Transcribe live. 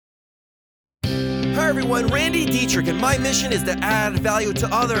everyone, Randy Dietrich, and my mission is to add value to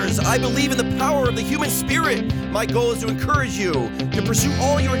others. I believe in the power of the human spirit. My goal is to encourage you to pursue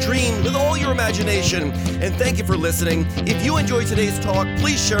all your dreams with all your imagination. And thank you for listening. If you enjoyed today's talk,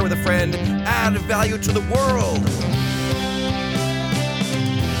 please share with a friend. Add value to the world.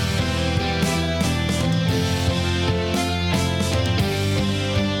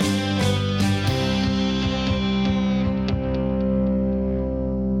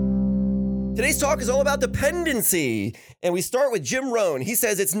 Today's talk is all about dependency, and we start with Jim Rohn. He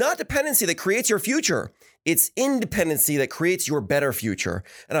says it's not dependency that creates your future. It's independency that creates your better future.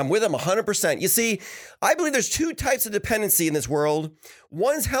 And I'm with him 100%. You see, I believe there's two types of dependency in this world.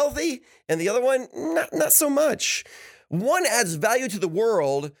 One's healthy, and the other one, not so much. One adds value to the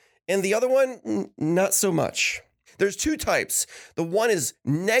world, and the other one, not so much. There's two types. The one is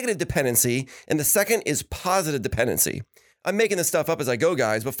negative dependency, and the second is positive dependency. I'm making this stuff up as I go,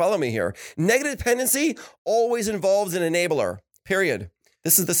 guys, but follow me here. Negative dependency always involves an enabler, period.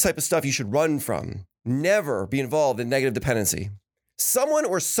 This is the type of stuff you should run from. Never be involved in negative dependency. Someone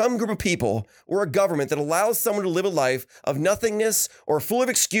or some group of people or a government that allows someone to live a life of nothingness or full of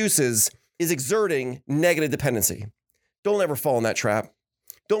excuses is exerting negative dependency. Don't ever fall in that trap.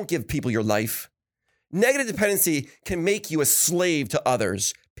 Don't give people your life. Negative dependency can make you a slave to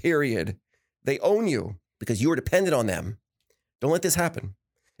others, period. They own you because you are dependent on them. Don't let this happen,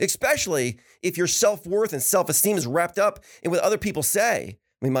 especially if your self-worth and self-esteem is wrapped up in what other people say.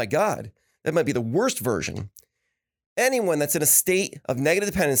 I mean, my God, that might be the worst version. Anyone that's in a state of negative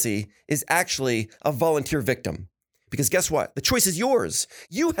dependency is actually a volunteer victim. Because guess what? The choice is yours.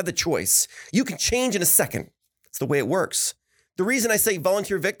 You have the choice. You can change in a second. It's the way it works. The reason I say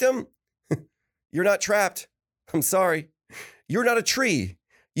volunteer victim, you're not trapped. I'm sorry. You're not a tree.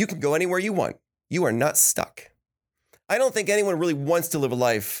 You can go anywhere you want. You are not stuck. I don't think anyone really wants to live a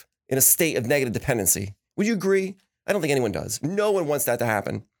life in a state of negative dependency. Would you agree? I don't think anyone does. No one wants that to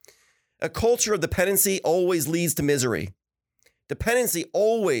happen. A culture of dependency always leads to misery. Dependency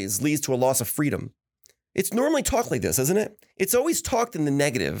always leads to a loss of freedom. It's normally talked like this, isn't it? It's always talked in the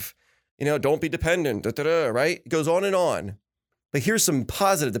negative. You know, don't be dependent, right? It goes on and on. But here's some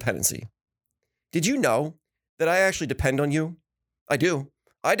positive dependency. Did you know that I actually depend on you? I do.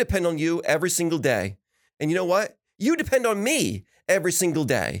 I depend on you every single day. And you know what? You depend on me every single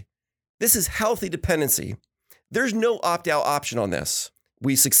day. This is healthy dependency. There's no opt-out option on this.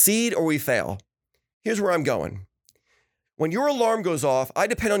 We succeed or we fail. Here's where I'm going. When your alarm goes off, I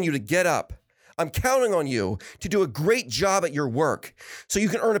depend on you to get up. I'm counting on you to do a great job at your work so you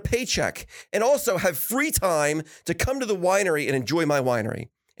can earn a paycheck and also have free time to come to the winery and enjoy my winery.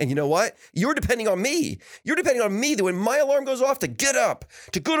 And you know what? You're depending on me. You're depending on me that when my alarm goes off to get up,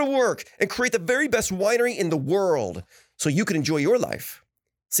 to go to work and create the very best winery in the world so you can enjoy your life.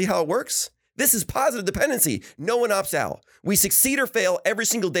 See how it works? This is positive dependency. No one opts out. We succeed or fail every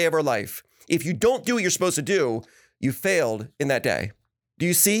single day of our life. If you don't do what you're supposed to do, you failed in that day. Do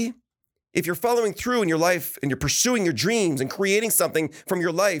you see? If you're following through in your life and you're pursuing your dreams and creating something from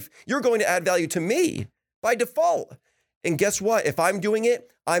your life, you're going to add value to me by default. And guess what? If I'm doing it,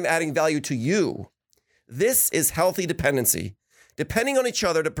 I'm adding value to you. This is healthy dependency. Depending on each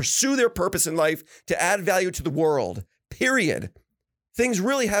other to pursue their purpose in life, to add value to the world, period. Things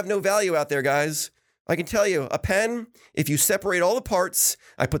really have no value out there, guys. I can tell you, a pen, if you separate all the parts,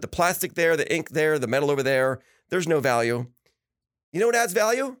 I put the plastic there, the ink there, the metal over there, there's no value. You know what adds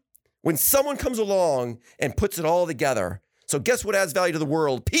value? When someone comes along and puts it all together. So guess what adds value to the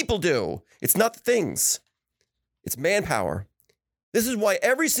world? People do. It's not the things. It's manpower. This is why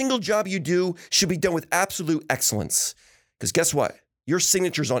every single job you do should be done with absolute excellence. Because guess what? Your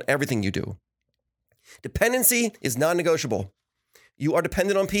signature's on everything you do. Dependency is non-negotiable. You are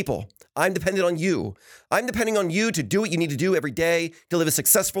dependent on people. I'm dependent on you. I'm depending on you to do what you need to do every day, to live a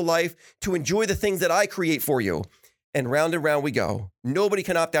successful life, to enjoy the things that I create for you. And round we go. Nobody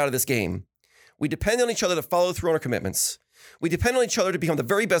can opt out of this game. We depend on each other to follow through on our commitments. We depend on each other to become the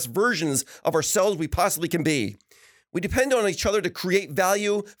very best versions of ourselves we possibly can be. We depend on each other to create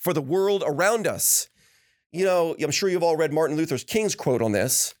value for the world around us. You know, I'm sure you've all read Martin Luther King's quote on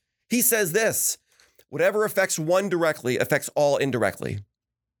this. He says this, whatever affects one directly affects all indirectly.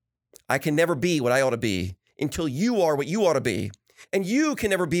 I can never be what I ought to be until you are what you ought to be. And you can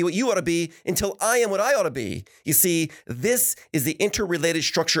never be what you ought to be until I am what I ought to be. You see, this is the interrelated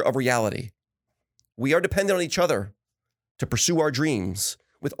structure of reality. We are dependent on each other to pursue our dreams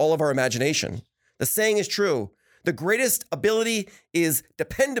with all of our imagination. The saying is true. The greatest ability is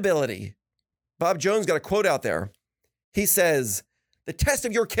dependability. Bob Jones got a quote out there. He says, the test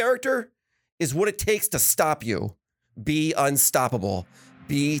of your character is what it takes to stop you. Be unstoppable.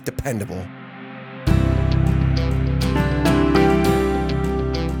 Be dependable.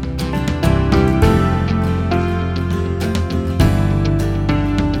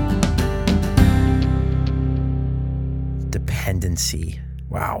 Dependency.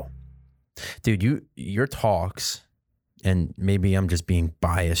 Wow. Dude, your talks, and maybe I'm just being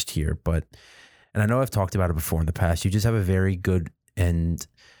biased here, and I know I've talked about it before in the past, you just have a very good and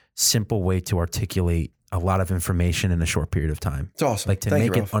simple way to articulate a lot of information in a short period of time. It's awesome. Like to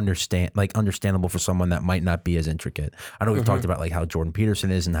make it understandable for someone that might not be as intricate. I know we've talked about like how Jordan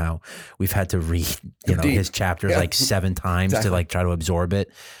Peterson is and how we've had to read, his chapters like 7 times to like try to absorb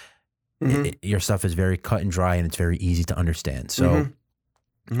it. Your stuff is very cut and dry and it's very easy to understand. So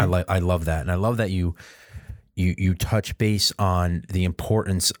I love that. And I love that you touch base on the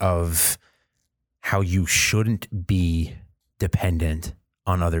importance of how you shouldn't be dependent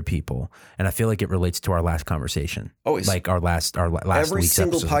on other people. And I feel like it relates to our last conversation. Always. Like our last every week's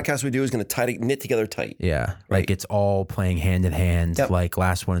single episode. podcast we do is going to knit together tight. Yeah. Right. Like it's all playing hand in hand. Yep. Like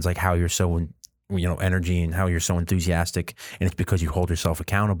last one is like how you're so, energy and how you're so enthusiastic. And it's because you hold yourself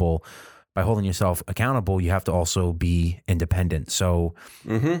accountable. By holding yourself accountable, you have to also be independent. So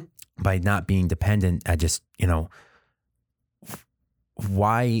by not being dependent, I just,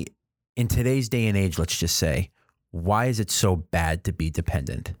 why in today's day and age, let's just say, why is it so bad to be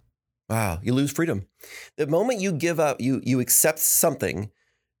dependent? Wow, you lose freedom. The moment you give up, you accept something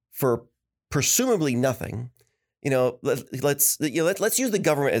for presumably nothing. Let's use the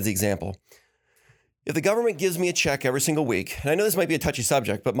government as the example. If the government gives me a check every single week, and I know this might be a touchy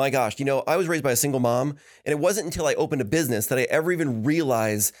subject, but my gosh, I was raised by a single mom, and it wasn't until I opened a business that I ever even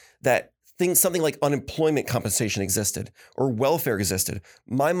realized that something like unemployment compensation existed or welfare existed.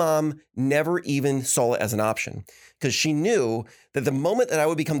 My mom never even saw it as an option because she knew that the moment that I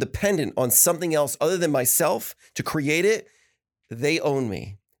would become dependent on something else other than myself to create it, they own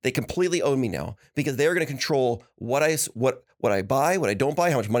me. They completely own me now because they're going to control what I buy, what I don't buy,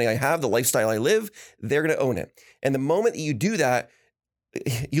 how much money I have, the lifestyle I live. They're going to own it. And the moment that you do that,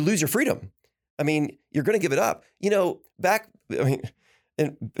 you lose your freedom. I mean, you're going to give it up.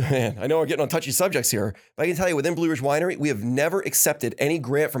 And man, I know we're getting on touchy subjects here, but I can tell you within Blue Ridge Winery, we have never accepted any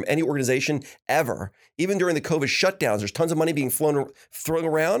grant from any organization ever. Even during the COVID shutdowns, there's tons of money being thrown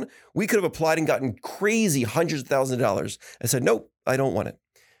around. We could have applied and gotten crazy hundreds of thousands of dollars. I said, nope, I don't want it.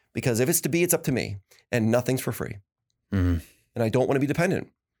 Because if it's to be, it's up to me. And nothing's for free. And I don't want to be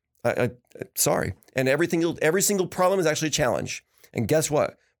dependent. I sorry. And every single problem is actually a challenge. And guess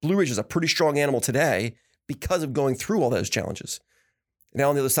what? Blue Ridge is a pretty strong animal today because of going through all those challenges. Now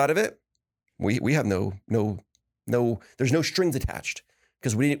on the other side of it, we have no, there's no strings attached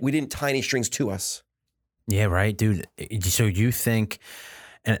because we didn't tie any strings to us. Yeah, right, dude. So you think,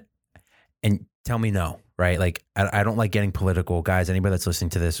 and tell me no, right? Like I don't like getting political, guys. Anybody that's listening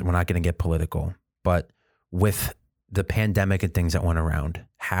to this, we're not going to get political. But with the pandemic and things that went around,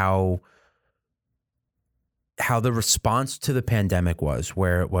 how the response to the pandemic was,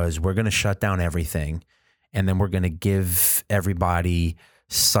 where it was, we're going to shut down everything. And then we're going to give everybody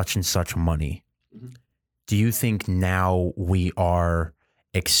such and such money. Do you think now we are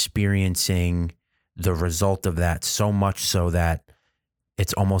experiencing the result of that so much so that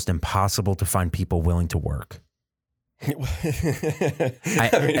it's almost impossible to find people willing to work? I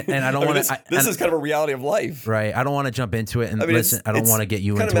don't want to. This is kind of a reality of life, right? I don't want to jump into it. And listen, I don't want to get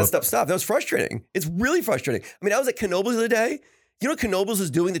you into kind of messed up stuff. That was frustrating. It's really frustrating. I mean, I was at Knoebels the other day. You know what Knoebels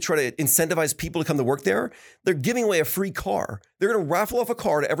is doing to try to incentivize people to come to work there? They're giving away a free car. They're going to raffle off a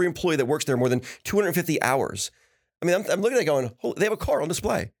car to every employee that works there more than 250 hours. I mean, I'm looking at it going, they have a car on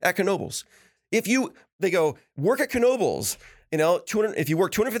display at Knoebels. They go, work at Knoebels, if you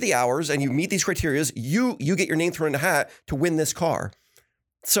work 250 hours and you meet these criteria, you get your name thrown in a hat to win this car.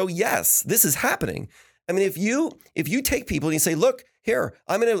 So yes, this is happening. I mean, if you take people and you say, look, here,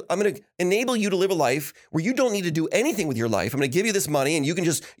 I'm gonna enable you to live a life where you don't need to do anything with your life. I'm gonna give you this money and you can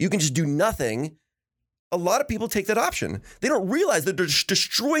just do nothing. A lot of people take that option. They don't realize that they're just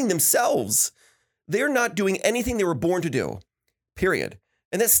destroying themselves. They're not doing anything they were born to do, period.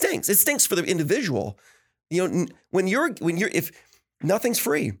 And that stinks. It stinks for the individual. If nothing's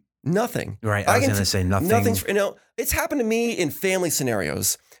free, nothing. Right. I was going to say nothing. Nothing's free. It's happened to me in family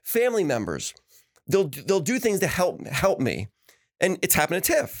scenarios, family members. They'll do things to help me. And it's happened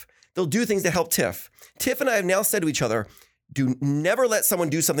to Tiff. They'll do things to help Tiff. Tiff and I have now said to each other, never let someone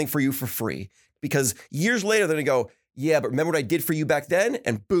do something for you for free. Because years later, they're going to go, yeah, but remember what I did for you back then?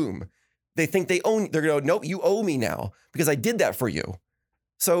 And boom, they think they're going to go, nope, you owe me now because I did that for you.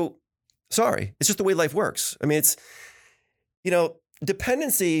 So sorry, it's just the way life works. I mean, it's,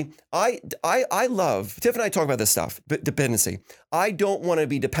 dependency. I love, Tiff and I talk about this stuff, but dependency. I don't want to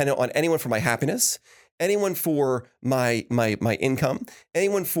be dependent on anyone for my happiness. anyone for my income,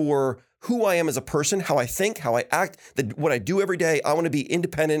 anyone for who I am as a person, how I think, how I act, what I do every day. I want to be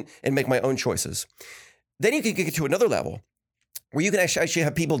independent and make my own choices. Then you can get to another level where you can actually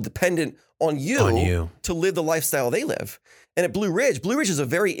have people dependent on you to live the lifestyle they live. And at Blue Ridge is a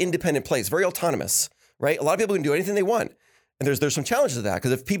very independent place, very autonomous, right? A lot of people can do anything they want. And there's some challenges to that,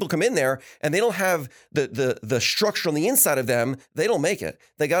 because if people come in there and they don't have the structure on the inside of them, they don't make it.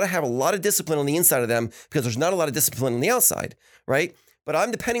 They got to have a lot of discipline on the inside of them, because there's not a lot of discipline on the outside, right? But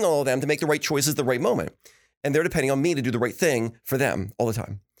I'm depending on all of them to make the right choices at the right moment. And they're depending on me to do the right thing for them all the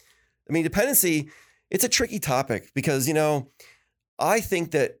time. I mean, dependency, it's a tricky topic because, I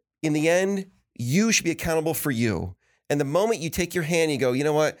think that in the end, you should be accountable for you. And the moment you take your hand, you go, you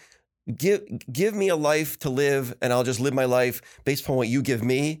know what? Give me a life to live, and I'll just live my life based upon what you give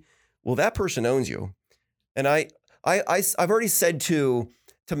me. Well, that person owns you. And I've already said to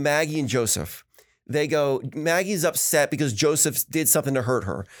Maggie and Joseph, they go, Maggie's upset because Joseph did something to hurt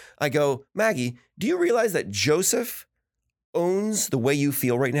her. I go, Maggie, do you realize that Joseph owns the way you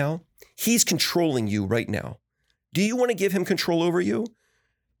feel right now? He's controlling you right now. Do you want to give him control over you?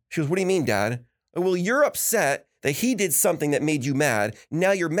 She goes, what do you mean, Dad? Well, you're upset that he did something that made you mad.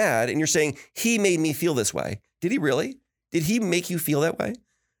 Now you're mad and you're saying, he made me feel this way. Did he really? Did he make you feel that way?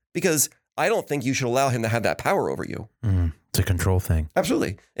 Because I don't think you should allow him to have that power over you. It's a control thing.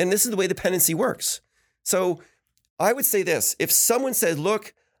 Absolutely. And this is the way dependency works. So I would say this, if someone says,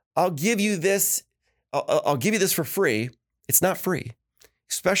 look, I'll give you this for free. It's not free,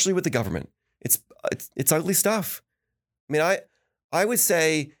 especially with the government. It's ugly stuff. I mean, I would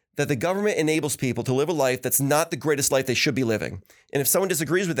say that the government enables people to live a life that's not the greatest life they should be living. And if someone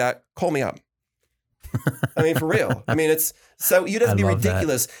disagrees with that, call me up. I mean, for real. I mean, you'd have to be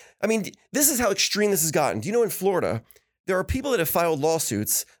ridiculous. That. I mean, this is how extreme this has gotten. Do you know in Florida, there are people that have filed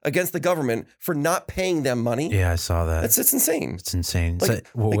lawsuits against the government for not paying them money? Yeah, I saw that. It's insane. It's insane.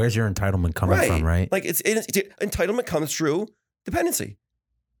 Where's your entitlement coming from, right? Like entitlement comes through dependency.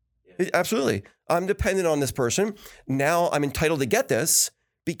 Absolutely. I'm dependent on this person. Now I'm entitled to get this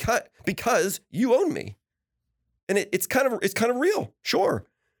because you own me. And it's kind of real. Sure.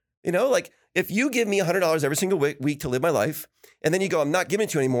 Like if you give me $100 every single week to live my life, and then you go, I'm not giving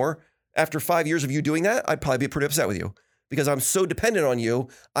it to you anymore. After 5 years of you doing that, I'd probably be pretty upset with you because I'm so dependent on you.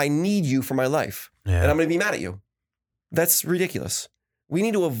 I need you for my life. Yeah. And I'm going to be mad at you. That's ridiculous. We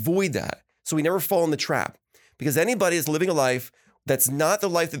need to avoid that so we never fall in the trap, because anybody is living a life that's not the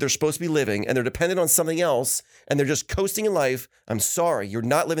life that they're supposed to be living, and they're dependent on something else, and they're just coasting in life. I'm sorry, you're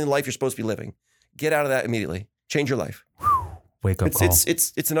not living the life you're supposed to be living. Get out of that immediately. Change your life. Wake up call.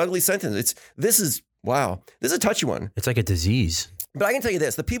 It's an ugly sentence. This is a touchy one. It's like a disease. But I can tell you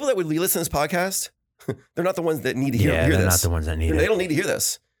this: the people that would listen to this podcast, they're not the ones that need to hear this. They're not the ones that need it. They don't need to hear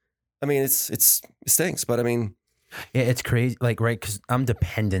this. I mean, it stinks, but I mean. Yeah, it's crazy. Like, right, because I'm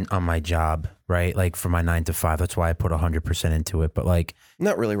dependent on my job, right? Like for my 9 to 5. That's why I put 100% into it. But like,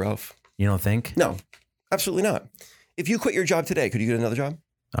 not really, Ralph. You don't think? No, absolutely not. If you quit your job today, could you get another job?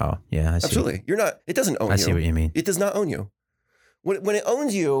 Oh, yeah, I see. Absolutely. You're not. It doesn't own you. I see what you mean. It does not own you. When it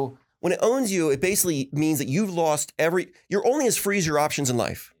owns you, it basically means that you've lost you're only as free as your options in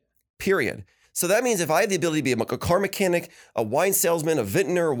life. Period. So that means if I have the ability to be a car mechanic, a wine salesman, a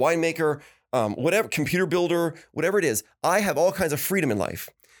vintner, a winemaker, whatever, computer builder, whatever it is, I have all kinds of freedom in life.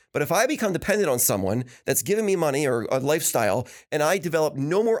 But if I become dependent on someone that's giving me money or a lifestyle, and I develop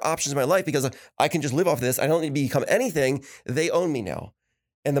no more options in my life because I can just live off of this, I don't need to become anything, they own me now.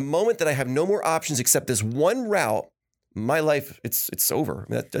 And the moment that I have no more options except this one route, my life, it's over.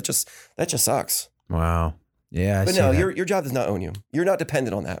 That just sucks. Wow. Yeah. But no, your job does not own you. You're not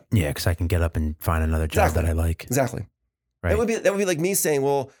dependent on that. Yeah, because I can get up and find another job that I like. Exactly. Right. That would be like me saying,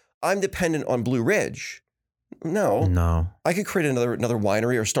 well, I'm dependent on Blue Ridge. No. I could create another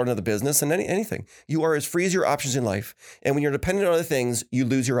winery or start another business and anything. You are as free as your options in life. And when you're dependent on other things, you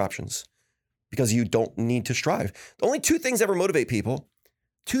lose your options because you don't need to strive. Only 2 things ever motivate people.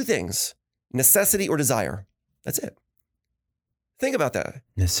 2 things: necessity or desire. That's it. Think about that.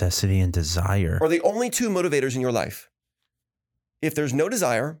 Necessity and desire are the only 2 motivators in your life. If there's no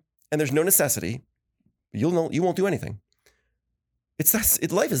desire and there's no necessity, you won't do anything.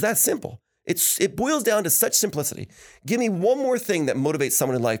 Life is that simple. It boils down to such simplicity. Give me one more thing that motivates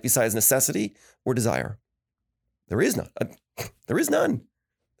someone in life besides necessity or desire. There is none. There is none.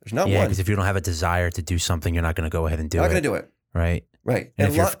 There's not one. Yeah, because if you don't have a desire to do something, you're not going to go ahead and do it. Not going to do it. Right. Right.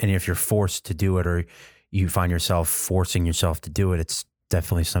 And if you're forced to do it, or you find yourself forcing yourself to do it, it's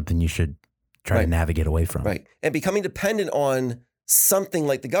definitely something you should try to navigate away from. Right. And becoming dependent on something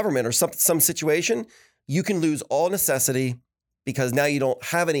like the government or some situation, you can lose all necessity because now you don't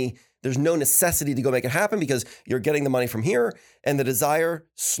have any There's no necessity to go make it happen because you're getting the money from here, and the desire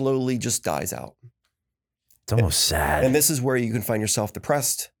slowly just dies out. It's almost sad. And this is where you can find yourself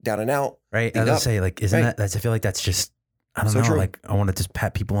depressed, down and out. Right. I was gonna say, like, isn't that, I feel like that's just, I don't know, true. like, I want to just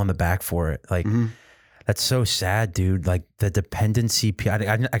pat people on the back for it. Like, that's so sad, dude. Like, the dependency,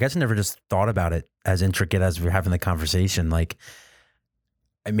 I guess I never just thought about it as intricate as we're having the conversation. Like,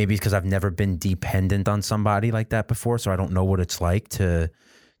 maybe it's because I've never been dependent on somebody like that before, so I don't know what it's like to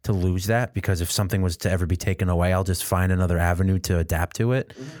lose that, because if something was to ever be taken away, I'll just find another avenue to adapt to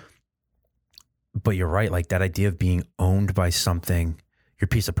it. But you're right, like that idea of being owned by something, your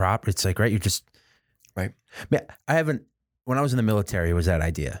piece of property, it's like, right, you're just, right. Man, when I was in the military, it was that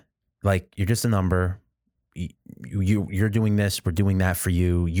idea. Like, you're just a number. You're doing this, we're doing that for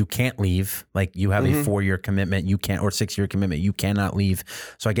you. You can't leave. Like, you have a 4-year commitment, you can't, or 6-year commitment, you cannot leave.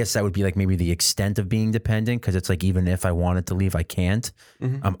 So I guess that would be like maybe the extent of being dependent, because it's like, even if I wanted to leave, I can't.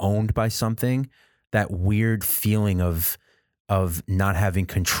 I'm owned by something. That weird feeling of not having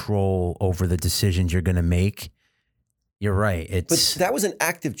control over the decisions you're going to make. You're right. But that was an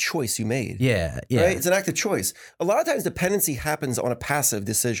active choice you made. Yeah. Right? It's an active choice. A lot of times dependency happens on a passive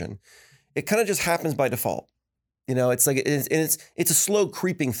decision. It kind of just happens by default. You know, it's like, it's a slow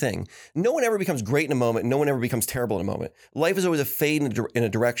creeping thing. No one ever becomes great in a moment. No one ever becomes terrible in a moment. Life is always a fade in a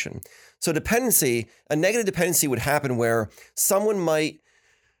direction. So dependency, a negative dependency would happen where something might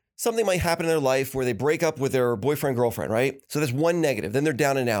happen in their life where they break up with their boyfriend, girlfriend, right? So that's one negative. Then they're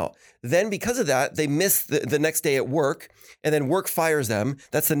down and out. Then because of that, they miss the next day at work, and then work fires them.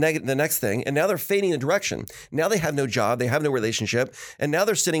 That's the next thing. And now they're fading in direction. Now they have no job. They have no relationship. And now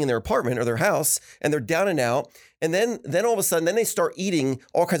they're sitting in their apartment or their house, and they're down and out. And then all of a sudden, then they start eating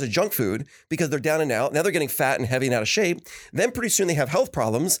all kinds of junk food because they're down and out. Now they're getting fat and heavy and out of shape. Then pretty soon they have health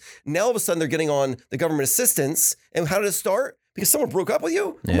problems. Now all of a sudden they're getting on the government assistance. And how did it start? Because someone broke up with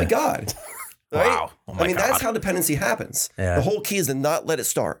you? Yeah. Oh my God. Right? Wow. Oh my God. That's how dependency happens. Yeah. The whole key is to not let it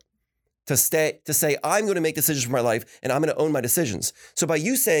start. To say, I'm going to make decisions for my life and I'm going to own my decisions. So by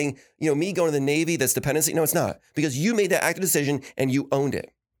you saying, me going to the Navy, that's dependency. No, it's not. Because you made that active decision and you owned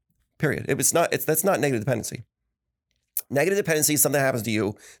it. Period. That's not negative dependency. Negative dependency is something that happens to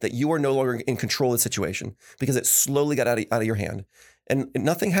you that you are no longer in control of the situation because it slowly got out of your hand. And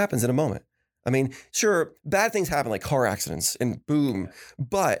nothing happens in a moment. I mean, sure, bad things happen like car accidents and boom,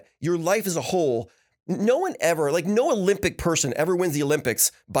 but your life as a whole, no Olympic person ever wins the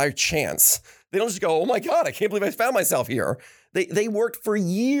Olympics by chance. They don't just go, oh my God, I can't believe I found myself here. They worked for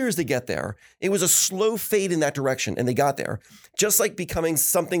years to get there. It was a slow fade in that direction and they got there. Just like becoming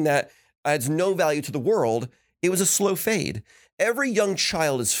something that adds no value to the world, it was a slow fade. Every young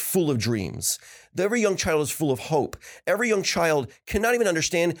child is full of dreams. Every young child is full of hope. Every young child cannot even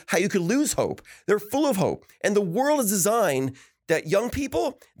understand how you could lose hope. They're full of hope. And the world is designed that young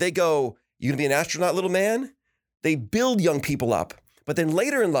people, they go, you gonna be an astronaut, little man? They build young people up. But then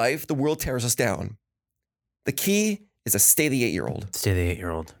later in life, the world tears us down. The key is to stay the 8-year-old. Stay the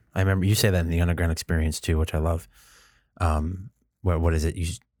 8-year-old. I remember you say that in the underground experience too, which I love. What is it?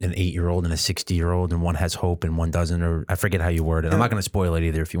 An 8-year-old and a 60-year-old, and one has hope and one doesn't, or I forget how you word it. Yeah. I'm not going to spoil it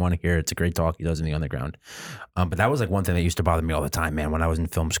either. If you want to hear it, it's a great talk he does in the underground. But that was like one thing that used to bother me all the time, man, when I was in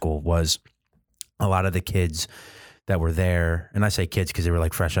film school, was a lot of the kids that were there, and I say kids because they were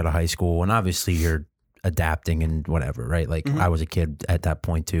like fresh out of high school, and obviously you're adapting and whatever, right? Like I was a kid at that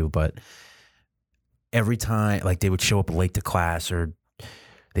point too, but every time like they would show up late to class, or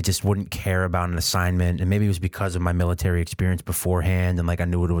they just wouldn't care about an assignment. And maybe it was because of my military experience beforehand. And like, I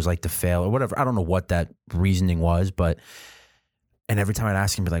knew what it was like to fail or whatever. I don't know what that reasoning was, and every time I'd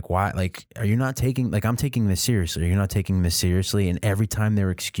ask him, be like, why? Like, are you not taking, like, I'm taking this seriously. Are you not taking this seriously? And every time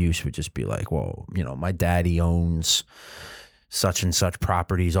their excuse would just be like, well, my daddy owns such and such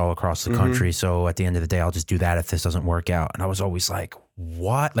properties all across the country. So at the end of the day, I'll just do that if this doesn't work out. And I was always like,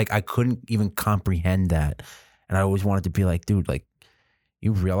 what? Like, I couldn't even comprehend that. And I always wanted to be like, dude, like,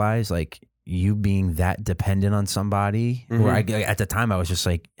 you realize like you being that dependent on somebody, or at the time I was just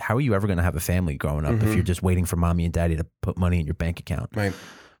like, how are you ever going to have a family growing up if you're just waiting for mommy and daddy to put money in your bank account? Right.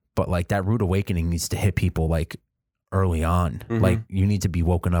 But like that rude awakening needs to hit people like early on. Like you need to be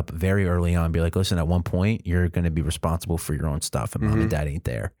woken up very early on, be like, listen, at one point you're going to be responsible for your own stuff and mom and dad ain't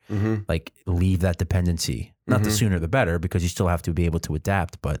there. Like leave that dependency, not the sooner the better, because you still have to be able to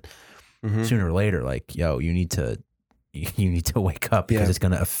adapt, but sooner or later, like, yo, you need to wake up because it's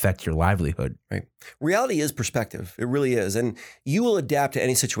going to affect your livelihood. Right. Reality is perspective. It really is. And you will adapt to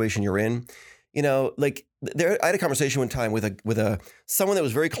any situation you're in. Like I had a conversation one time with someone that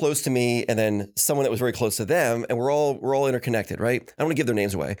was very close to me, and then someone that was very close to them, and we're all interconnected, right? I don't want to give their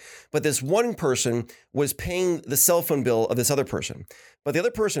names away, but this one person was paying the cell phone bill of this other person, but the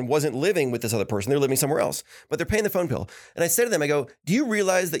other person wasn't living with this other person; they're living somewhere else, but they're paying the phone bill. And I said to them, I go, "Do you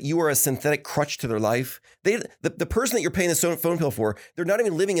realize that you are a synthetic crutch to their life? The person that you're paying the phone bill for, they're not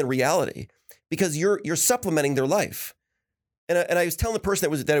even living in reality because you're supplementing their life." And I was telling the person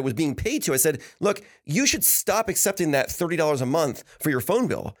that it was being paid to, I said, look, you should stop accepting that $30 a month for your phone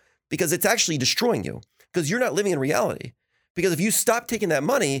bill because it's actually destroying you because you're not living in reality. Because if you stop taking that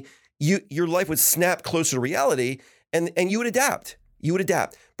money, your life would snap closer to reality and you would adapt. You would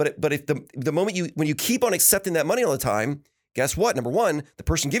adapt. But if the moment when you keep on accepting that money all the time, guess what? Number one, the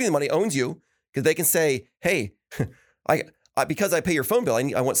person giving the money owns you because they can say, hey, because I pay your phone bill,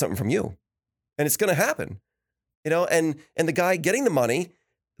 I want something from you. And it's going to happen. And the guy getting the money,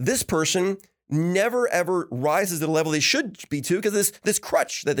 this person never ever rises to the level they should be to because this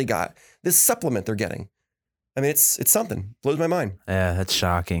crutch that they got, this supplement they're getting. I mean, it's something. Blows my mind. Yeah, that's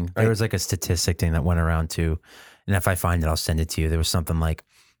shocking. Right? There was like a statistic thing that went around too. And if I find it, I'll send it to you. There was something like,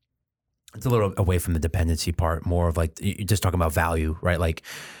 it's a little away from the dependency part, more of like, you're just talking about value, right? Like,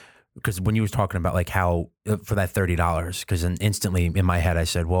 because when you was talking about like how for that $30, because then instantly in my head, I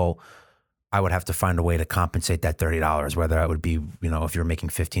said, well, I would have to find a way to compensate that $30, whether it would be, if you're making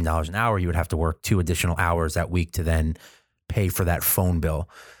 $15 an hour, you would have to work 2 additional hours that week to then pay for that phone bill.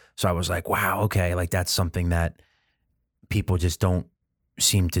 So I was like, wow, okay. Like that's something that people just don't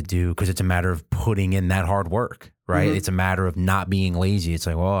seem to do because it's a matter of putting in that hard work, right? Mm-hmm. It's a matter of not being lazy. It's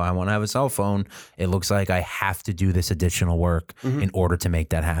like, well, I want to have a cell phone. It looks like I have to do this additional work in order to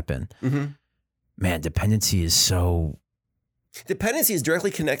make that happen. Mm-hmm. Man, dependency is so... Dependency is directly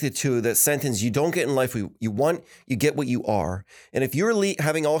connected to the sentence, you don't get in life what you want, you get what you are. And if you're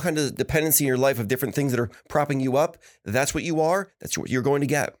having all kinds of dependency in your life of different things that are propping you up, that's what you are, that's what you're going to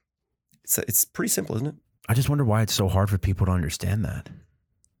get. It's pretty simple, isn't it? I just wonder why it's so hard for people to understand that.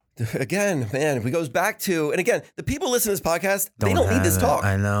 Again, man, if it goes back to, and again, the people listening to this podcast, they don't need this talk.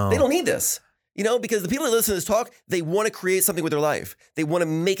 I know. They don't need this. Because the people that listen to this talk, they want to create something with their life. They want to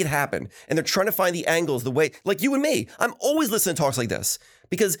make it happen. And they're trying to find the angles, the way, like you and me. I'm always listening to talks like this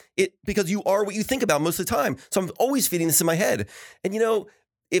because you are what you think about most of the time. So I'm always feeding this in my head. And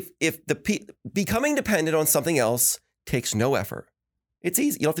if becoming dependent on something else takes no effort, it's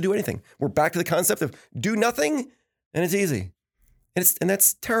easy. You don't have to do anything. We're back to the concept of do nothing and it's easy. And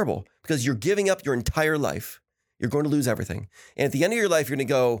that's terrible because you're giving up your entire life. You're going to lose everything. And at the end of your life, you're going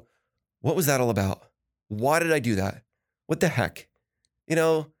to go, what was that all about? Why did I do that? What the heck?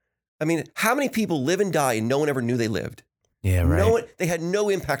 How many people live and die and no one ever knew they lived? Yeah, right. They had no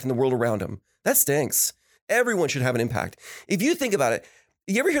impact in the world around them. That stinks. Everyone should have an impact. If you think about it,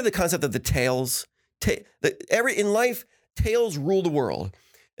 you ever hear the concept of the tails? In life, tails rule the world.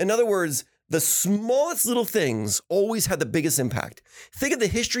 In other words, the smallest little things always had the biggest impact. Think of the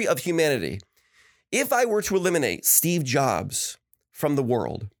history of humanity. If I were to eliminate Steve Jobs from the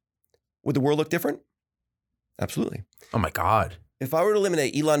world, would the world look different? Absolutely. Oh my God. If I were to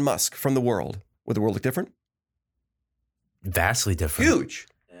eliminate Elon Musk from the world, would the world look different? Vastly different. Huge.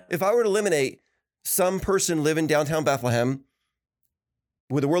 Yeah. If I were to eliminate some person living downtown Bethlehem,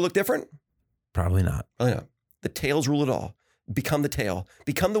 would the world look different? Probably not. Oh yeah. The tails rule it all. Become the tail.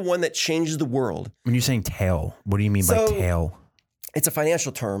 Become the one that changes the world. When you're saying tail, what do you mean by tail? It's a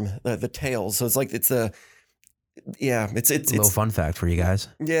financial term, the tails. So it's like it's a little fun fact for you guys.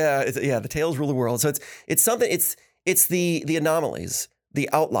 Yeah, the tails rule the world. So it's something. It's the anomalies, the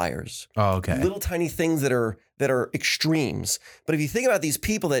outliers. Oh, okay. Little tiny things that are extremes. But if you think about these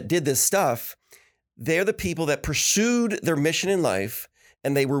people that did this stuff, they're the people that pursued their mission in life,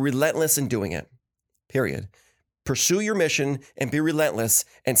 and they were relentless in doing it. Period. Pursue your mission and be relentless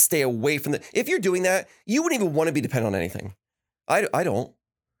and stay away from if you're doing that, you wouldn't even want to be dependent on anything. I don't.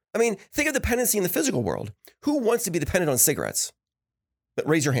 Think of dependency in the physical world. Who wants to be dependent on cigarettes? But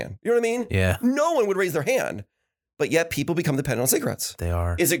raise your hand. You know what I mean? Yeah. No one would raise their hand, but yet people become dependent on cigarettes. They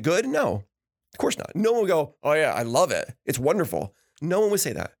are. Is it good? No, of course not. No one would go, oh yeah, I love it. It's wonderful. No one would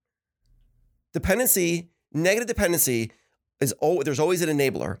say that. Negative dependency there's always an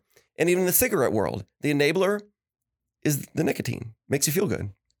enabler. And even in the cigarette world, the enabler is the nicotine. Makes you feel good.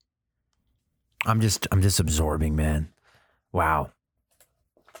 I'm just absorbing, man. Wow.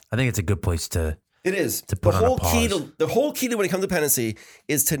 I think it's a good place to. It is. To put on a pause. The whole key to when it comes to dependency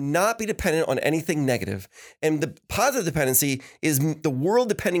is to not be dependent on anything negative. And the positive dependency is the world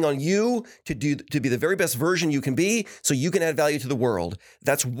depending on you to be the very best version you can be so you can add value to the world.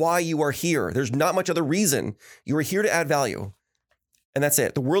 That's why you are here. There's not much other reason. You are here to add value. And that's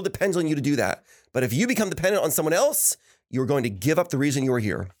it. The world depends on you to do that. But if you become dependent on someone else, you're going to give up the reason you are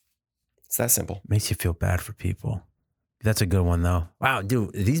here. It's that simple. Makes you feel bad for people. That's a good one though. Wow,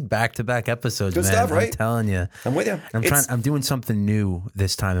 dude, these back-to-back episodes, good man. Stuff, right? I'm telling you. I'm with you. I'm doing something new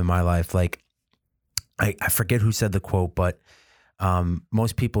this time in my life. Like, I forget who said the quote, but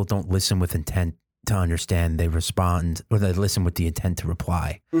most people don't listen with intent to understand. They respond, or they listen with the intent to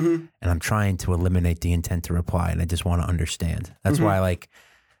reply. Mm-hmm. And I'm trying to eliminate the intent to reply, and I just want to understand. That's why, like,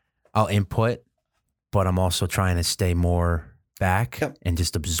 I'll input, but I'm also trying to stay more back and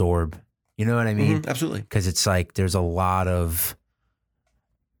just absorb. You know what I mean? Absolutely. Because it's like there's a lot of,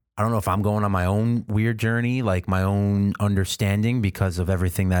 I don't know if I'm going on my own weird journey, like my own understanding because of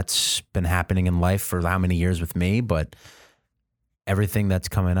everything that's been happening in life for how many years with me, but everything that's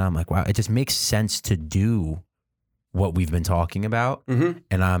coming out, I'm like, wow, it just makes sense to do what we've been talking about. Mm-hmm.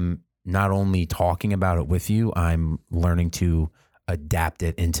 And I'm not only talking about it with you, I'm learning to adapt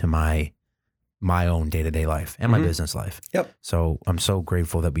it into my own day-to-day life and my business life. Yep. So I'm so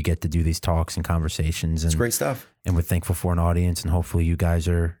grateful that we get to do these talks and conversations. And it's great stuff. And we're thankful for an audience, and hopefully you guys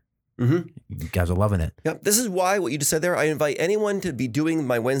are loving it. Yep. This is why what you just said there, I invite anyone to be doing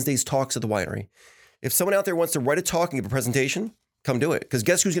my Wednesdays talks at the winery. If someone out there wants to write a talk and give a presentation, come do it. Because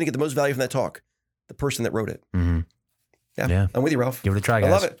guess who's going to get the most value from that talk? The person that wrote it. Mm-hmm. Yeah. I'm with you, Ralph. Give it a try, guys.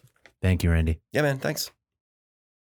 I love it. Thank you, Randy. Yeah, man. Thanks.